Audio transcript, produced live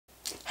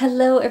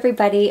Hello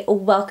everybody,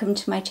 welcome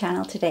to my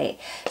channel today.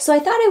 So I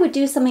thought I would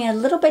do something a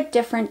little bit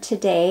different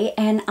today,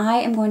 and I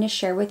am going to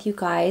share with you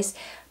guys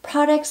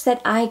products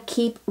that I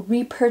keep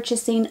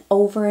repurchasing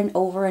over and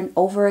over and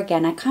over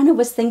again. I kind of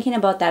was thinking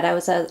about that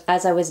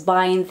as I was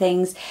buying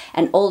things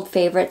and old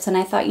favorites, and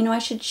I thought, you know, I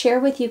should share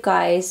with you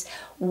guys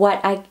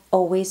what I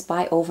always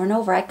buy over and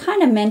over. I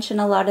kind of mention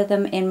a lot of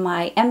them in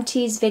my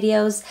empties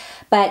videos,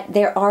 but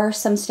there are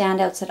some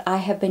standouts that I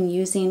have been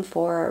using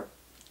for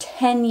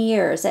 10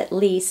 years at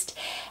least,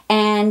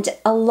 and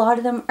a lot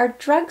of them are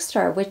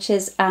drugstore, which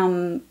is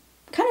kind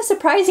of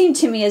surprising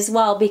to me as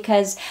well,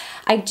 because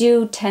I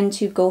do tend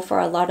to go for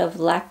a lot of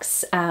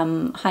luxe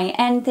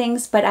high-end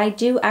things, but I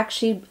do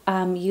actually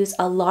use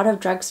a lot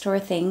of drugstore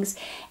things,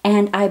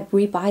 and I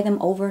rebuy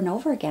them over and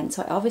over again,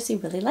 so I obviously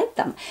really like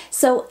them.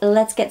 So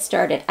let's get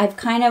started. I've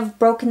kind of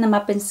broken them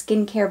up in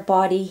skincare,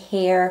 body,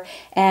 hair,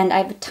 and I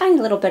have a tiny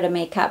little bit of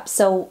makeup,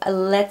 so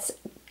let's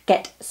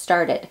get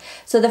started.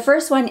 So the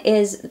first one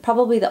is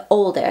probably the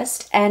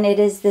oldest, and it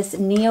is this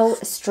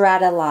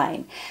Neostrata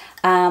line.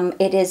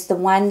 It is the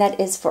one that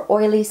is for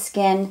oily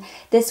skin.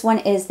 This one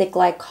is the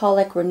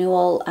Glycolic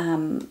Renewal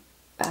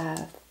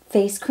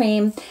face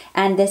cream,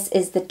 and this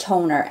is the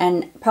toner.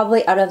 And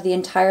probably out of the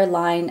entire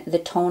line, the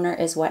toner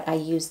is what I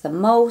use the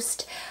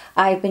most.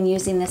 I've been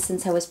using this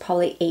since I was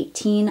probably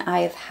 18.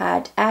 I've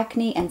had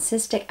acne and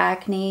cystic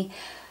acne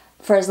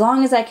for as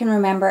long as I can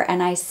remember,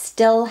 and I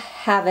still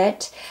have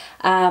it.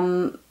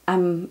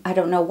 I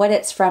don't know what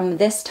it's from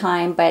this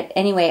time, but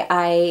anyway,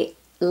 I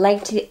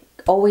like to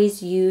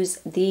always use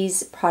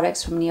these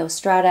products from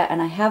Neostrata,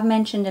 and I have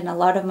mentioned in a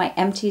lot of my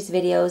empties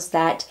videos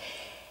that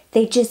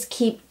they just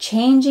keep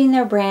changing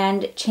their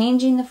brand,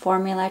 changing the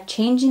formula,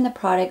 changing the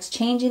products,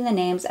 changing the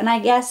names. And I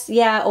guess,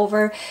 yeah,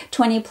 over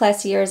 20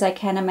 plus years, I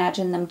can't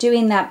imagine them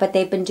doing that, but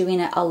they've been doing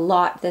it a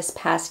lot this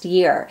past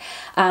year.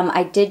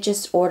 I did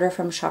just order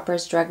from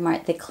Shoppers Drug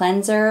Mart the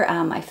cleanser.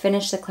 I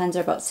finished the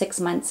cleanser about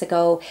 6 months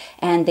ago,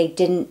 and they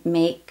didn't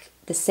make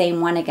the same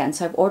one again.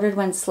 So I've ordered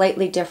one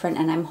slightly different,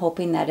 and I'm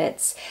hoping that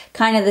it's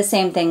kind of the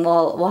same thing.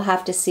 We'll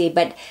have to see.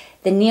 But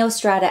the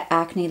Neostrata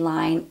acne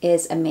line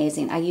is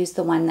amazing. I use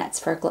the one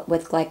that's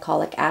with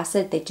glycolic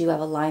acid. They do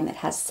have a line that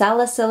has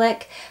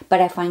salicylic,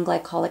 but I find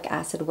glycolic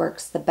acid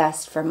works the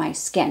best for my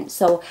skin.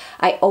 So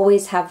I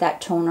always have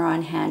that toner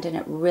on hand, and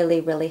it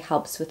really, really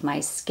helps with my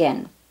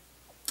skin.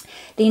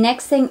 The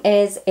next thing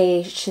is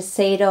a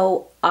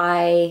Shiseido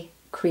eye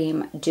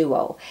cream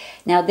duo.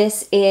 Now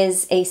this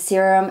is a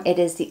serum. It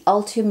is the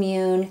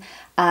Ultimune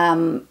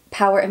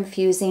Power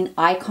Infusing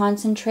Eye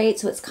Concentrate.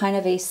 So it's kind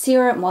of a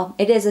serum. Well,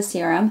 it is a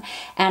serum,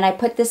 and I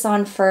put this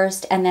on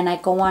first, and then I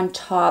go on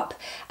top.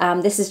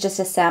 This is just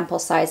a sample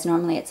size.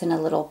 Normally it's in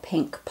a little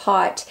pink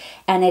pot,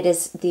 and it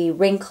is the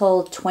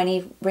Wrinkle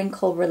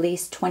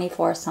Release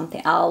 24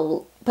 something.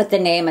 I'll put the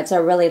name. It's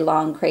a really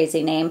long,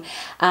 crazy name.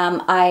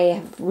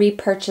 I have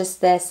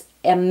repurchased this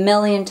a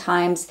million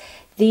times.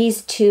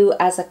 These two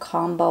as a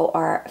combo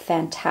are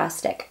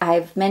fantastic.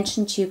 I've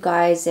mentioned to you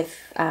guys,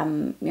 if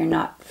you're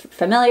not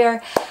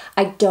familiar,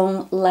 I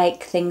don't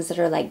like things that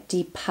are like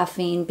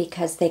depuffing,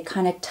 because they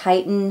kind of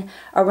tighten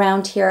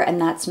around here,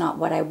 and that's not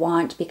what I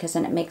want, because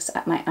then it makes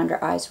my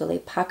under eyes really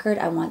puckered.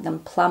 I want them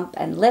plump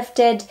and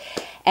lifted,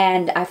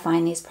 and I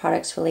find these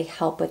products really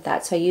help with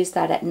that. So I use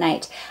that at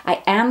night.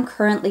 I am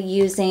currently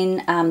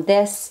using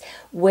this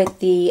with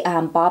the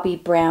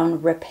Bobbi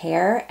Brown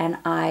Repair, and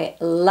I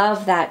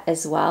love that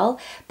as well.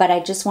 But I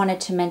just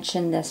wanted to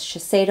mention this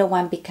Shiseido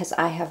one, because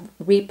I have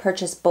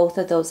repurchased both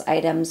of those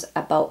items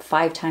about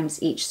 5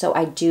 times each. So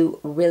I do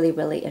really,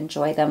 really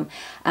enjoy them.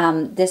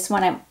 This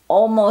one I'm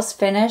almost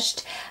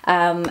finished,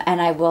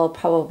 and I will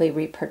probably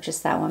repurchase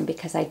that one,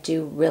 because I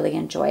do really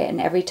enjoy it,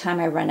 and every time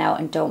I run out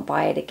and don't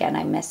buy it again,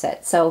 I miss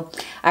it. So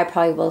I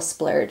probably will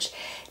splurge.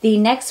 The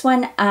next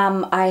one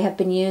I have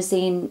been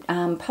using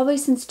probably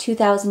since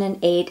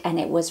 2008, and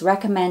it was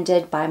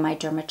recommended by my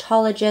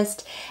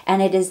dermatologist,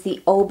 and it is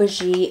the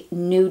Obagi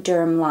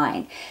NuDerm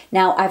line.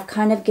 Now I've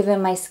kind of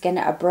given my skin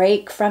a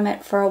break from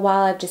it for a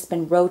while. I've just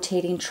been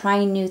rotating,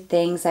 trying new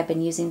things. I've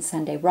been using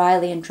Sunday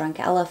Riley and Drunk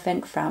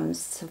Elephant from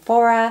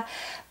Sephora,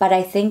 but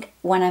I think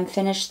when I'm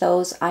finished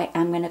those, I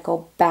am going to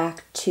go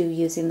back to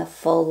using the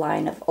full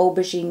line of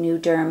Obagi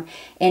NuDerm,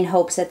 in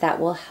hopes that that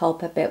will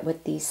help a bit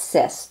with these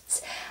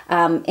cysts.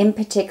 In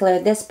particular,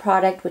 this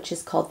product, which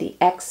is called the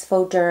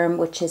Exfoderm,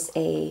 which is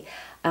a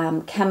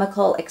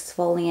chemical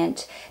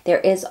exfoliant. There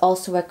is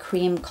also a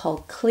cream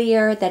called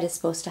Clear that is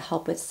supposed to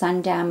help with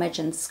sun damage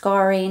and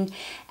scarring,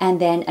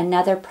 and then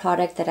another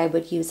product that I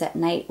would use at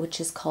night,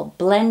 which is called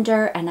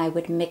Blender, and I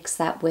would mix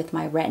that with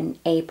my Retin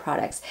A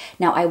products.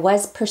 Now I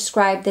was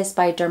prescribed this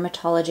by a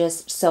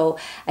dermatologist, so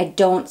I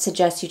don't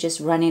suggest you just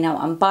running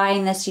out and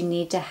buying this. You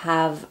need to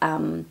have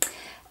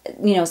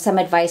you know, some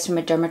advice from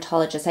a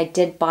dermatologist. I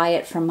did buy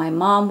it from my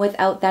mom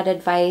without that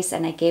advice,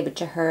 and I gave it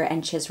to her,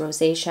 and she has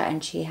rosacea,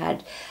 and she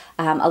had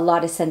a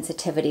lot of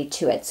sensitivity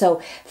to it.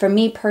 So for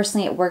me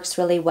personally, it works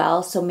really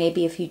well. So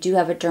maybe if you do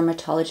have a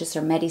dermatologist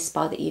or med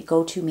spa that you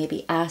go to,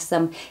 maybe ask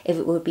them if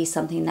it would be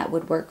something that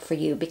would work for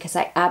you, because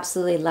I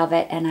absolutely love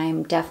it, and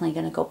I'm definitely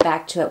going to go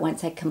back to it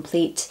once I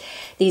complete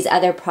these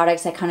other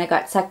products. I kind of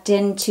got sucked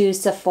into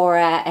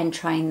Sephora and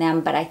trying them,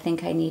 but I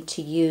think I need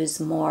to use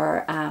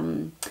more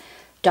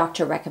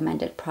doctor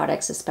recommended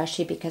products,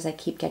 especially because I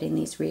keep getting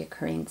these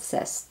reoccurring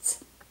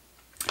cysts.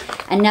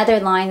 Another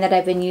line that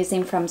I've been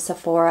using from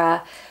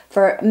Sephora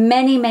for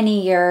many,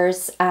 many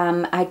years,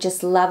 I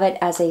just love it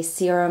as a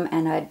serum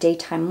and a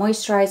daytime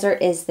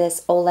moisturizer, is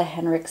this Ole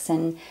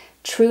Henriksen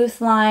Truth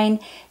Line.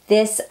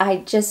 This I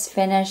just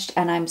finished,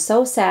 and I'm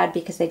so sad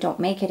because they don't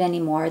make it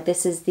anymore.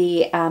 This is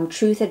the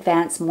Truth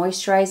Advanced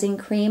Moisturizing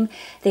Cream.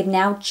 They've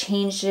now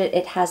changed it.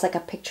 It has like a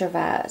picture of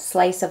a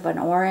slice of an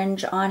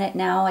orange on it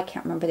now. I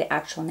can't remember the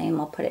actual name.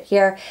 I'll put it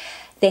here.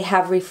 They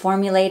have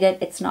reformulated.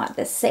 It's not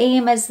the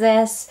same as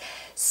this.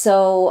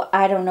 So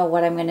I don't know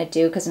what I'm going to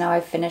do, because now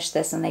I've finished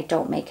this and they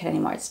don't make it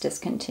anymore. It's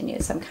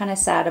discontinued. So I'm kind of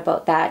sad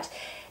about that.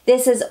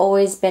 This has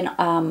always been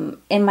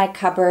in my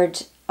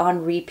cupboard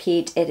on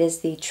repeat. It is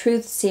the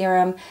Truth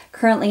Serum.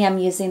 Currently I'm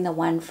using the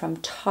one from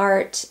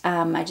Tarte.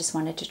 I just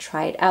wanted to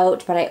try it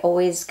out, but I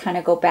always kind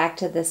of go back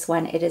to this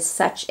one. It is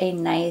such a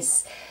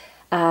nice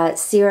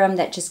serum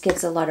that just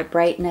gives a lot of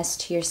brightness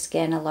to your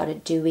skin, a lot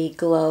of dewy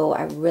glow.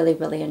 I really,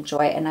 really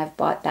enjoy it, and I've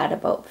bought that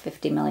about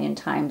 50 million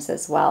times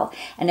as well.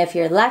 And if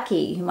you're lucky,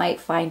 you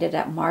might find it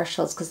at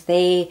Marshall's, because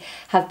they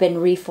have been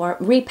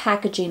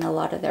repackaging a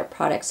lot of their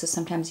products. So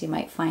sometimes you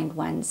might find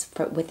ones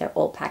with their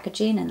old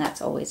packaging, and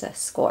that's always a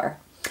score.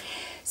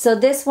 So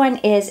this one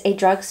is a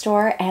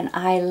drugstore, and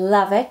I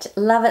love it.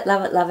 Love it,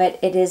 love it, love it.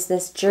 It is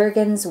this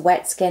Jergens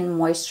Wet Skin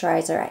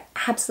Moisturizer. I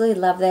absolutely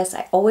love this.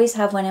 I always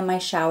have one in my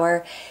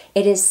shower.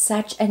 It is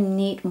such a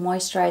neat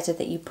moisturizer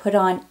that you put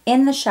on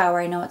in the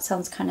shower. I know it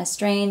sounds kind of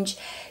strange.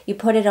 You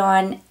put it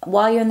on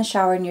while you're in the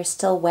shower and you're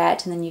still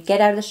wet, and then you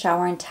get out of the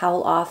shower and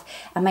towel off,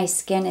 and my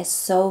skin is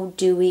so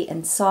dewy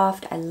and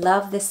soft. I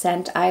love the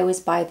scent. I always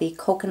buy the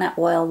coconut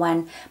oil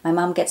one. My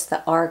mom gets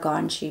the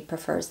argan. She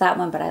prefers that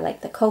one, but I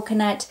like the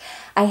coconut.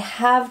 I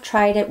have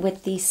tried it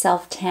with the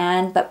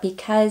self-tan, but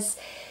because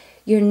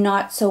you're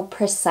not so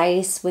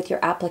precise with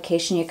your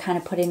application, you're kind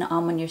of putting it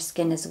on when your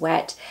skin is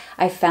wet.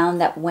 I found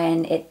that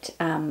when it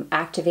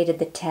activated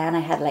the tan, I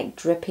had like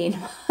dripping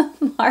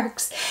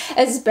marks,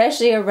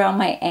 especially around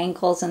my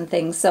ankles and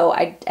things. So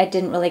I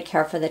didn't really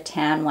care for the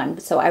tan one.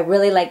 So I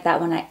really like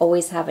that one. I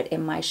always have it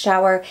in my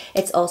shower.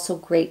 It's also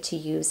great to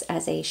use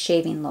as a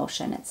shaving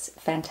lotion. It's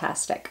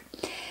fantastic.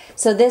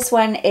 So this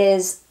one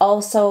is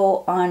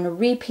also on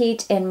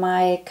repeat in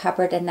my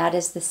cupboard, and that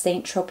is the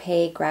St.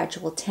 Tropez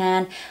Gradual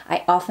Tan.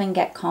 I often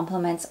get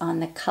compliments on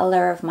the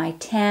color of my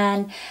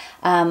tan.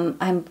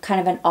 I'm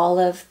kind of an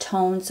olive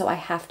tone, so I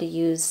have to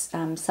use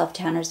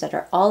self-tanners that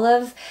are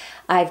olive.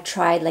 I've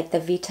tried like the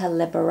Vita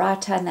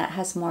Liberata, and that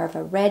has more of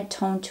a red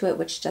tone to it,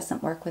 which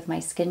doesn't work with my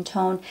skin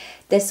tone.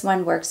 This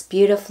one works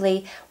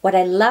beautifully. What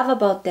I love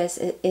about this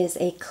is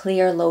a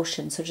clear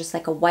lotion, so just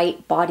like a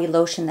white body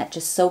lotion that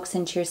just soaks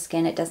into your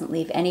skin. It doesn't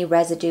leave any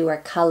residue or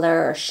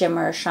color or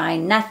shimmer or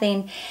shine,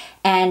 nothing.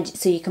 And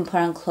so you can put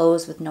on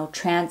clothes with no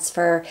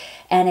transfer,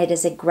 and it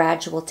is a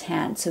gradual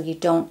tan, so you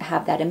don't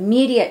have that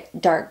immediate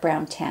dark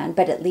brown tan,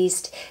 but at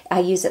least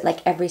I use it like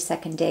every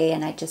second day,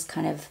 and I just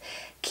kind of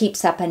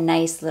keeps up a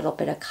nice little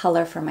bit of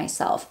color for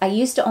myself. I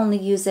used to only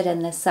use it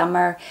in the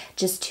summer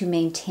just to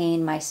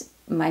maintain my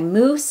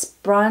mousse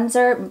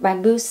bronzer, my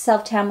mousse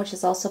self-tan, which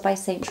is also by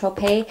St.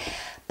 Tropez.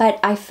 But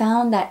I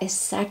found that is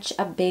such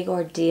a big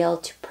ordeal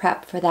to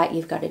prep for that.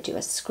 You've got to do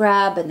a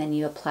scrub, and then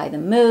you apply the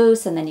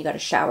mousse, and then you got to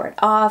shower it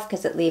off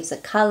because it leaves a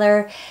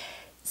color.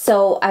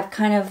 So I've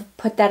kind of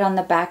put that on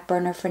the back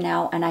burner for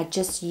now, and I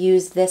just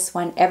use this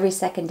one every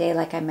second day,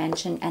 like I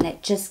mentioned, and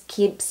it just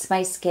keeps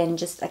my skin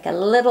just like a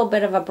little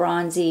bit of a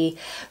bronzy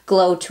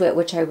glow to it,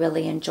 which I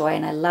really enjoy,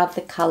 and I love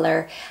the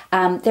color.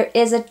 There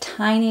is a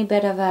tiny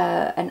bit of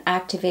an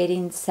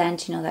activating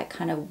scent, you know, that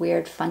kind of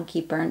weird,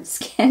 funky, burnt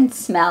skin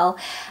smell,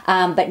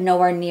 but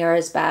nowhere near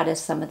as bad as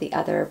some of the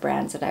other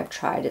brands that I've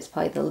tried. It's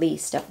probably the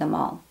least of them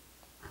all.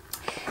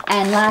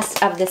 And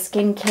last of the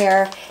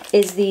skincare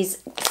is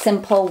these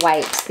simple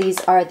wipes. These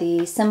are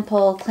the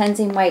simple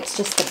cleansing wipes,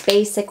 just the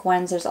basic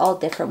ones. There's all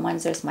different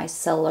ones. There's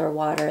micellar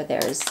water,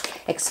 there's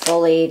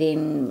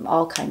exfoliating,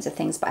 all kinds of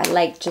things. But I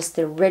like just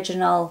the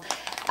original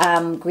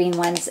green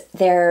ones.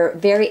 They're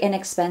very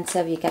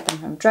inexpensive. You get them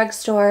from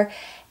drugstore,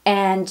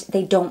 and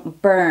they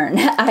don't burn.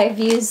 I've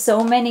used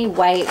so many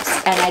wipes,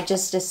 and I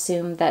just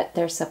assumed that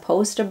they're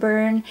supposed to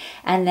burn.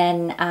 And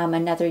then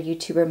another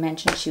YouTuber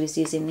mentioned she was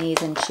using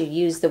these, and she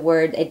used the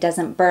word, it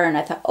doesn't burn.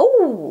 I thought,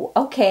 oh,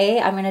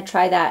 okay, I'm gonna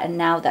try that. And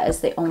now that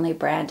is the only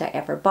brand I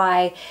ever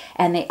buy,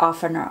 and they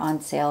often are on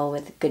sale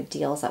with good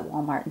deals at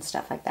Walmart and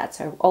stuff like that.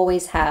 So I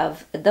always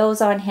have those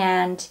on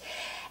hand.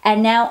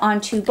 And now on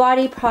to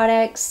body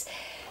products.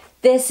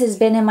 This has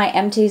been in my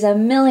empties a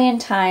million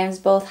times.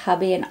 Both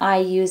hubby and I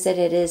use it.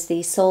 It is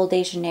the Sol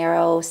de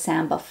Janeiro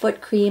Samba foot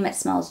cream. It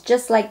smells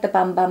just like the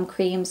Bum Bum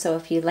cream, so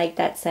if you like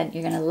that scent,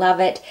 you're going to love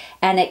it.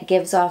 And it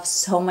gives off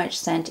so much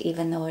scent,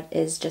 even though it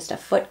is just a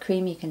foot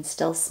cream, you can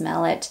still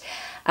smell it.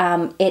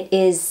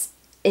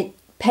 It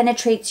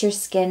penetrates your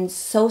skin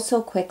so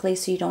quickly,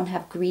 so you don't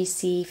have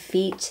greasy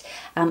feet.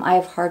 I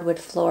have hardwood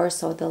floors,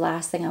 so the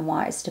last thing I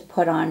want is to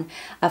put on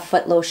a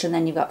foot lotion,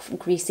 then you've got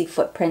greasy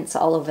footprints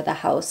all over the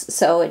house.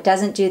 So it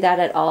doesn't do that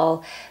at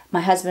all. My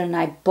husband and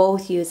I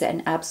both use it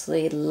and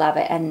absolutely love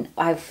it. And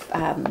I've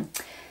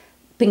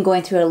been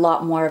going through a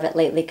lot more of it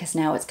lately because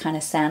now it's kind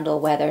of sandal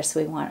weather, so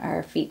we want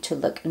our feet to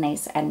look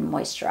nice and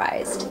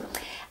moisturized.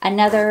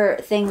 Another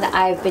thing that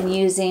I've been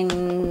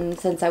using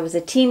since I was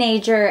a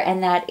teenager,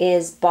 and that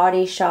is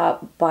Body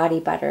Shop body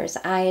butters.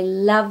 I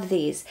love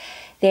these.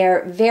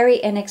 They're very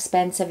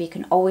inexpensive. You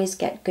can always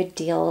get good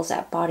deals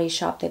at Body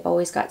Shop. They've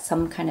always got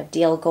some kind of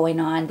deal going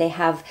on. They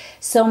have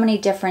so many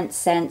different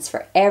scents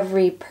for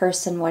every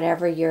person,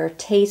 whatever your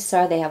tastes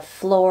are. They have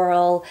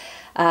floral,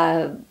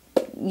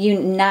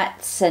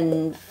 nuts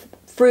and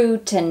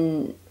fruit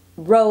and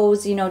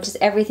rose, you know, just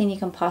everything you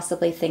can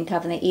possibly think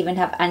of. And they even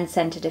have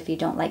unscented if you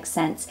don't like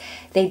scents.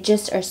 They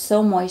just are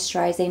so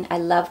moisturizing. I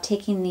love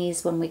taking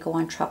these when we go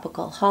on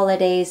tropical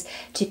holidays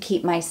to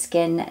keep my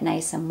skin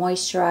nice and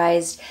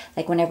moisturized.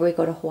 Like whenever we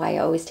go to Hawaii, I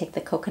always take the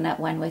coconut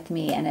one with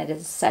me, and it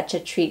is such a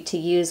treat to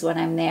use when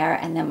I'm there.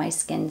 And then my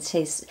skin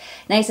stays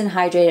nice and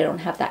hydrated. I don't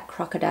have that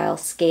crocodile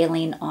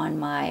scaling on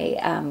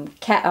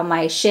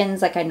my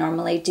shins like I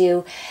normally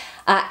do.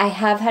 I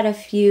have had a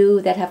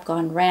few that have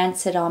gone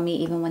rancid on me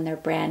even when they're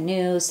brand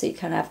new, so you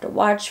kind of have to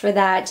watch for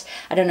that.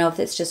 I don't know if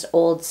it's just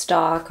old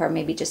stock or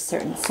maybe just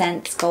certain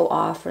scents go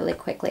off really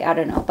quickly. I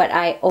don't know, but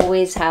I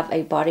always have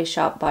a Body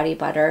Shop body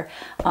butter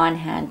on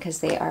hand because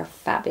they are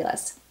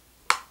fabulous.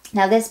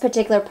 Now this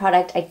particular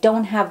product I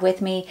don't have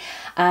with me,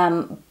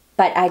 but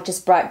I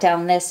just brought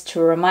down this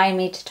to remind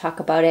me to talk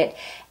about it,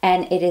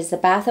 and it is the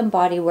Bath &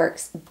 Body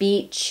Works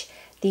Beach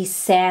the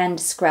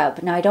sand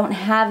scrub. Now I don't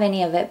have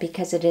any of it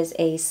because it is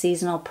a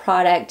seasonal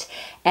product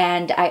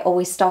and I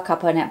always stock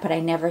up on it, but I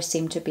never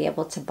seem to be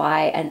able to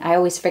buy, and I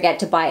always forget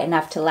to buy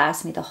enough to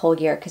last me the whole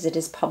year because it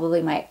is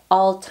probably my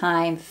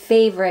all-time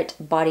favorite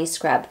body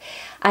scrub.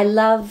 I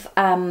love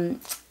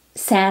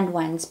sand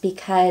ones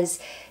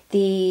because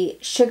the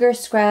sugar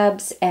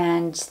scrubs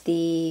and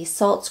the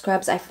salt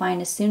scrubs, I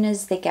find as soon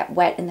as they get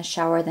wet in the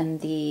shower, then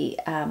the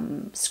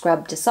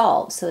scrub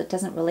dissolves. So it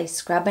doesn't really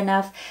scrub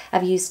enough.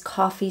 I've used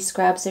coffee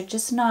scrubs. They're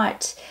just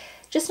not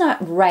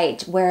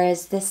right.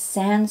 Whereas this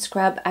sand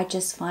scrub, I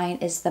just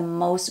find is the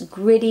most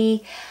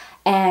gritty,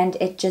 and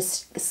it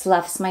just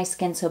sloughs my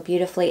skin so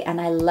beautifully. And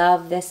I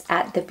love this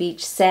At the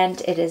Beach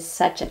scent. It is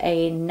such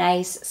a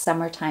nice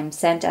summertime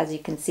scent. As you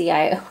can see,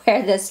 I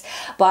wear this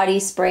body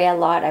spray a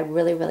lot. I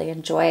really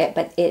enjoy it,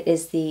 but it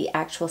is the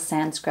actual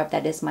sand scrub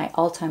that is my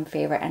all-time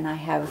favorite, and I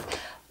have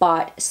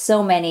bought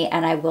so many,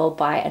 and I will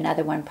buy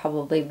another one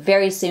probably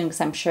very soon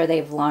because I'm sure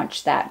they've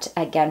launched that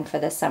again for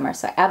the summer.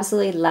 So I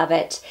absolutely love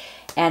it,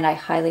 and I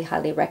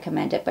highly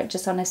recommend it. But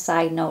just on a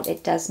side note,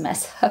 it does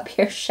mess up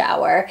your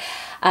shower.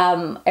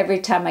 Every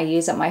time I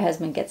use it, my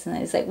husband gets in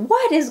and he's like,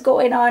 what is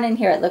going on in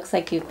here? It looks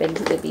like you've been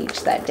to the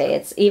beach that day.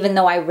 It's even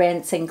though I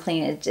rinse and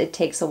clean it, it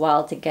takes a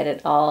while to get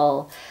it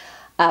all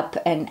up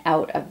and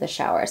out of the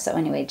shower. So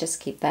anyway, just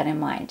keep that in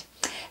mind.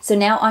 So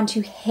now on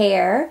to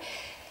hair.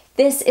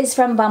 This is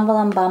from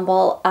Bumble &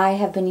 Bumble. I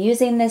have been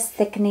using this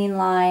thickening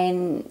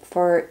line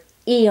for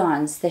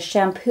eons. The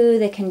shampoo,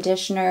 the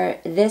conditioner,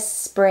 this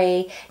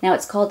spray. Now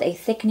it's called a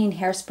thickening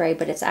hairspray,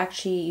 but it's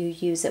actually, you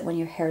use it when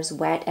your hair is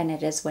wet, and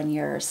it is when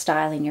you're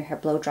styling your hair,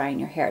 blow drying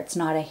your hair. It's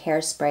not a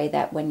hairspray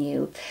that when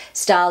you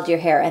styled your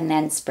hair and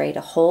then spray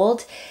to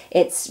hold.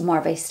 It's more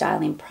of a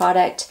styling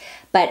product,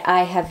 but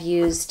I have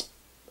used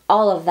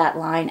all of that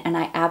line and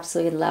I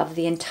absolutely love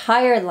the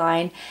entire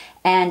line.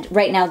 And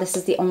right now this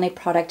is the only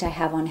product I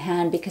have on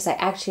hand because I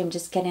actually am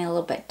just getting a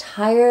little bit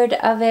tired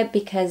of it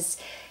because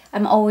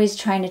I'm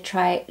always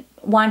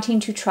wanting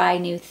to try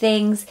new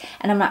things,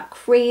 and I'm not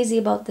crazy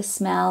about the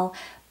smell,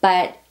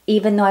 but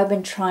even though I've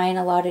been trying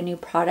a lot of new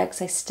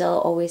products, I still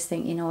always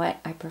think, you know what,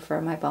 I prefer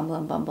my Bumble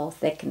 & Bumble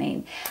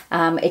thickening.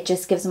 It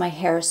just gives my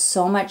hair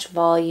so much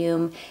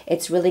volume.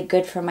 It's really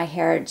good for my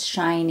hair. It's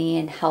shiny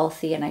and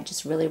healthy, and I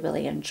just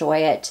really enjoy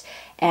it.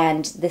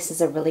 And this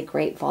is a really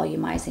great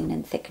volumizing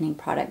and thickening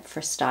product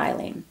for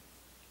styling.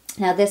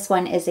 Now this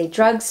one is a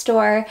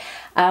drugstore.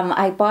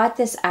 I bought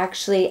this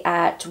actually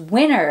at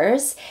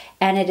Winners,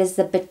 and it is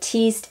the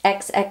Batiste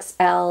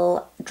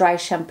XXL dry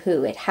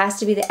shampoo. It has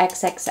to be the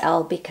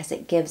XXL because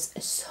it gives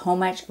so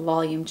much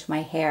volume to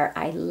my hair.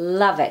 I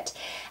love it.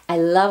 I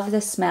love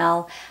the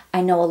smell.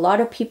 I know a lot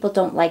of people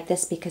don't like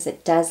this because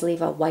it does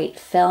leave a white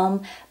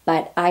film,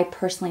 but I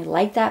personally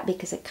like that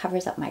because it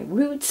covers up my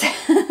roots.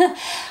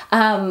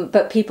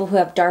 But people who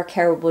have dark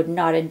hair would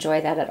not enjoy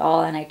that at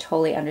all, and I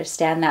totally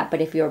understand that. But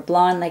if you're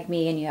blonde like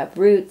me and you have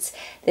roots,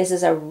 this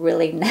is a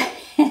really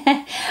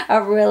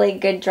a really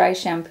good dry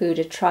shampoo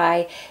to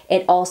try.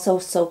 It also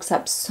soaks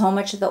up so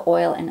much of the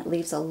oil and it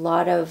leaves a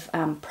lot of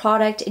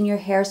product in your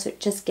hair, so it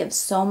just gives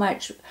so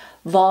much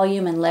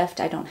volume and lift.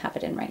 I don't have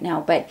it in right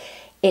now, but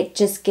it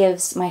just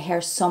gives my hair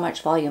so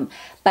much volume.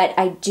 But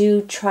I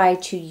do try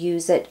to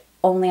use it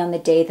only on the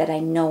day that I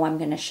know I'm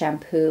going to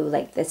shampoo.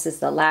 Like this is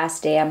the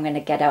last day I'm going to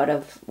get out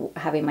of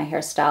having my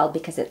hair styled,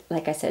 because it,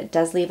 like I said, it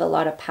does leave a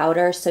lot of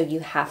powder, so you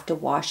have to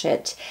wash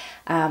it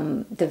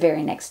the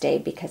very next day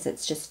because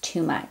it's just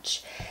too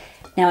much.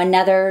 Now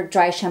another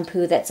dry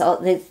shampoo that's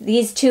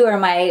these two are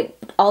my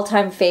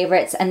all-time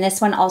favorites, and this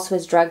one also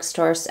is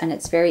drugstores and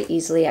it's very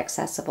easily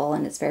accessible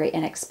and it's very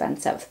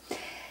inexpensive.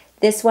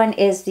 This one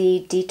is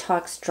the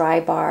Detox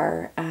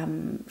Drybar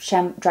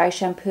dry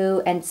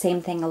shampoo, and same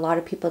thing, a lot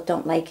of people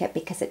don't like it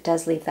because it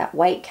does leave that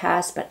white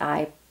cast, but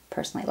I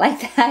personally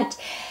like that.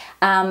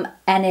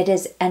 And it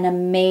is an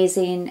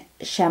amazing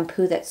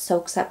shampoo that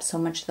soaks up so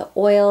much of the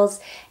oils,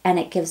 and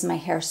it gives my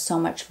hair so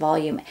much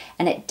volume,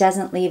 and it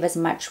doesn't leave as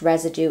much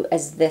residue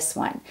as this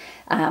one.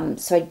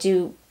 So I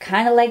do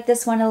kind of like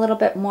this one a little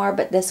bit more,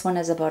 but this one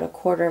is about a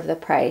quarter of the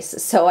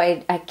price. So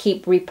I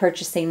keep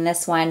repurchasing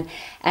this one,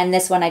 and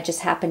this one I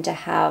just happen to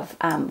have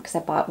because I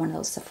bought one of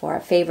those Sephora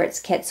favorites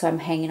kits, so I'm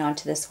hanging on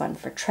to this one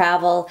for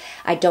travel.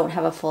 I don't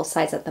have a full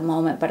size at the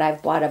moment, but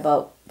I've bought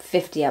about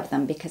 50 of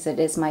them because it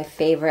is my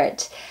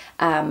favorite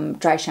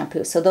dry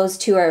shampoo. So those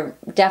two are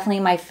definitely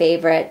my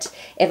favorite.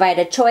 If I had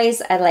a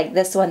choice, I like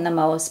this one the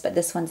most, but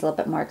this one's a little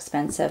bit more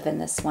expensive,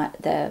 and this one,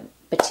 the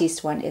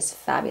Batiste one, is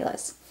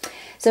fabulous.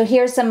 So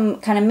here's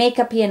some kind of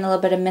makeup-y and a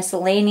little bit of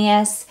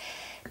miscellaneous.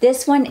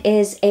 This one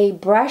is a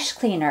brush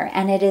cleaner,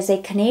 and it is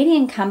a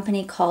Canadian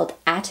company called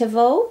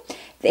Ativo.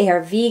 They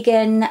are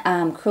vegan,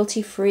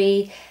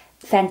 cruelty-free,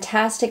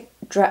 fantastic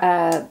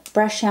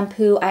brush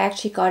shampoo. I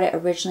actually got it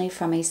originally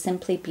from a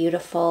Simply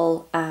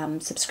Beautiful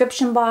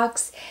subscription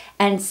box,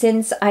 and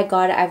since I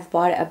got it, I've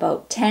bought it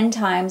about 10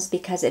 times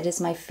because it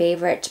is my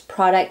favorite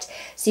product.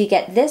 So you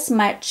get this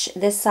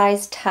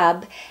size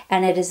tub,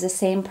 and it is the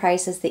same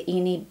price as the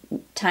eeny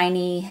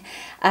tiny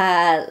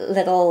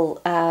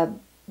little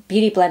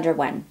beauty blender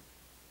one.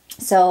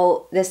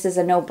 So this is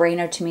a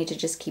no-brainer to me to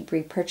just keep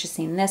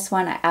repurchasing this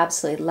one. I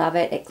absolutely love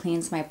it. It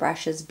cleans my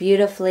brushes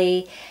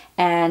beautifully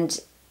and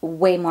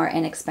way more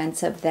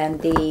inexpensive than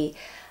the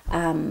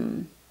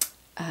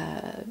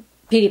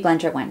Beauty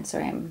Blender one.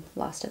 Sorry, I'm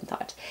lost in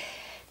thought.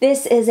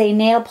 This is a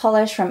nail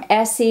polish from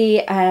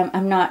Essie.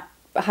 I'm not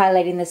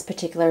highlighting this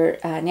particular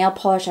nail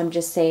polish. I'm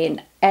just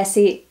saying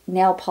Essie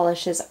nail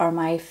polishes are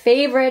my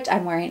favorite.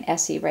 I'm wearing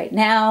Essie right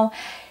now.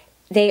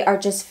 They are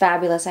just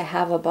fabulous. I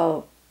have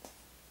about,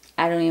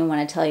 I don't even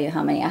want to tell you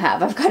how many I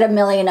have. I've got a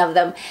million of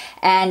them,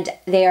 and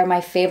they are my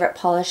favorite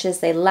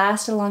polishes. They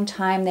last a long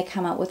time. They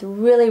come out with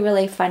really,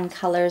 really fun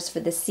colors for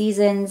the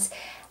seasons.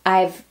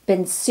 I've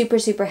been super,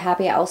 super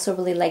happy. I also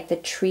really like the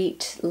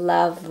Treat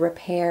Love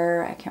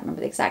Repair. I can't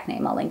remember the exact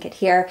name. I'll link it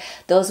here.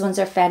 Those ones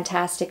are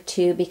fantastic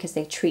too because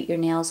they treat your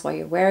nails while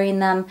you're wearing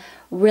them.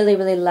 Really,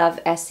 really love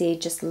Essie.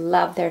 Just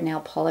love their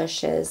nail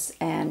polishes.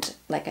 And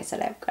like I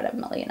said, I've got a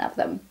million of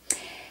them.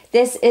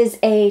 This is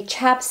a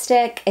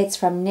chapstick. It's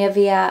from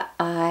Nivea.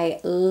 I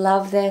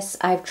love this.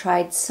 I've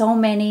tried so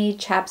many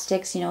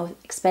chapsticks, you know,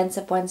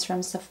 expensive ones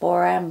from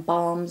Sephora and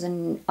balms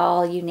and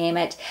all, you name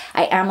it.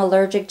 I am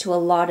allergic to a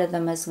lot of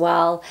them as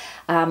well.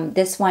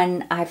 This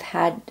one I've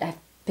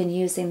been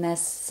using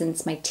this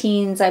since my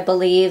teens, I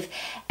believe,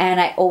 and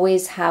I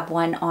always have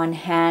one on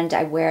hand.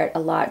 I wear it a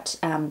lot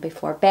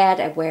before bed.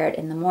 I wear it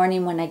in the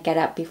morning when I get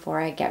up, before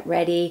I get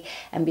ready,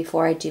 and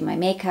before I do my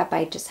makeup.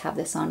 I just have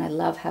this on. I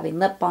love having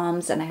lip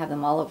balms, and I have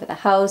them all over the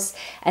house,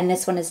 and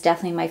this one is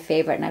definitely my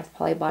favorite, and I've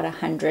probably bought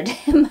 100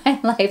 in my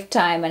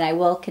lifetime, and I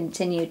will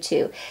continue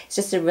to. It's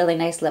just a really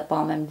nice lip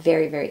balm and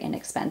very, very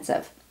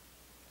inexpensive.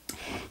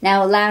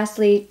 Now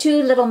lastly,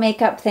 two little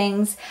makeup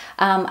things.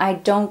 I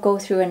don't go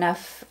through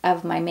enough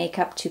of my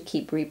makeup to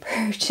keep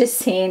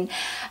repurchasing,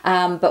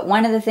 but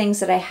one of the things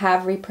that I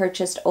have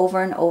repurchased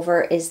over and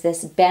over is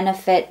this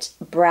Benefit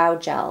Brow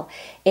Gel.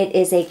 It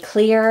is a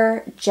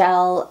clear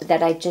gel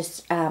that I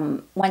just,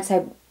 once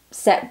I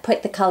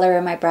put the color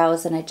in my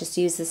brows, and I just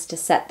use this to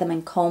set them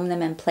and comb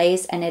them in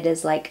place, and it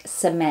is like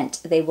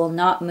cement. They will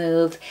not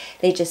move.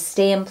 They just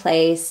stay in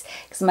place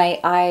because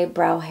my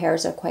eyebrow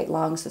hairs are quite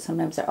long, so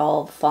sometimes they're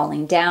all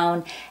falling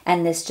down,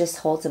 and this just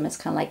holds them. It's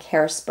kind of like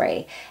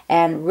hairspray,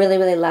 and really,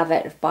 really love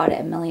it. I've bought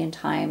it a million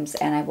times,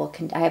 and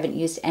I haven't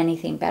used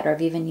anything better.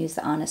 I've even used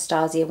the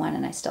Anastasia one,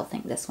 and I still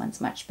think this one's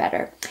much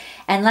better.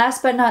 And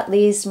last but not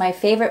least, my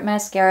favorite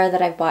mascara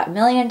that I've bought a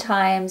million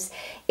times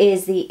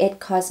is the IT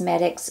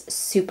Cosmetics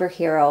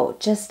Superhero.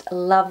 Just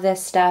love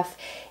this stuff.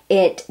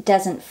 It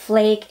doesn't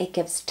flake. It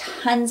gives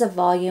tons of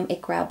volume.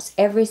 It grabs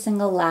every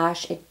single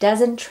lash. It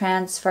doesn't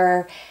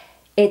transfer.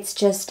 It's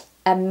just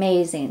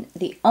amazing.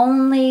 The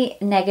only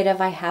negative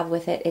I have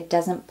with it, it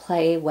doesn't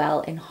play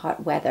well in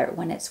hot weather.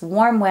 When it's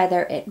warm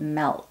weather, it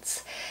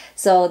melts.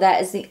 So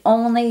that is the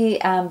only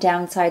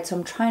downside. So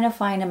I'm trying to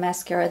find a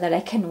mascara that I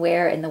can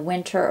wear in the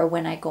winter or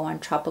when I go on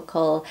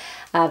tropical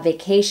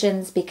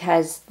vacations,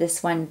 because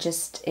this one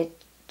just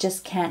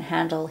can't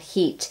handle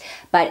heat.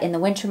 But in the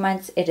winter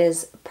months, it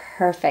is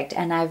perfect.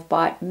 And I've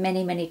bought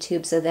many, many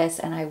tubes of this,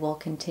 and I will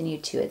continue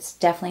to. It's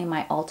definitely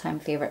my all-time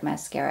favorite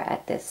mascara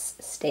at this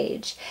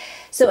stage.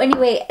 So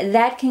anyway,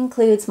 that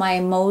concludes my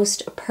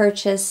most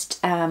purchased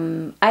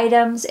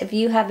items. If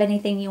you have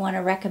anything you want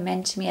to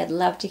recommend to me, I'd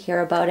love to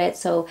hear about it.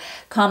 So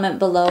comment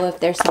below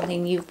if there's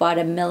something you've bought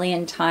a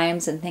million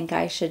times and think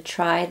I should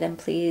try, then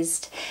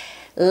please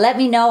let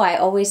me know. I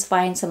always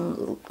find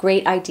some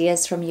great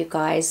ideas from you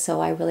guys,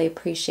 so I really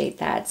appreciate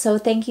that. So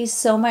thank you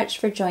so much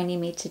for joining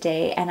me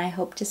today, and I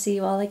hope to see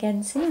you all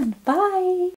again soon. Bye!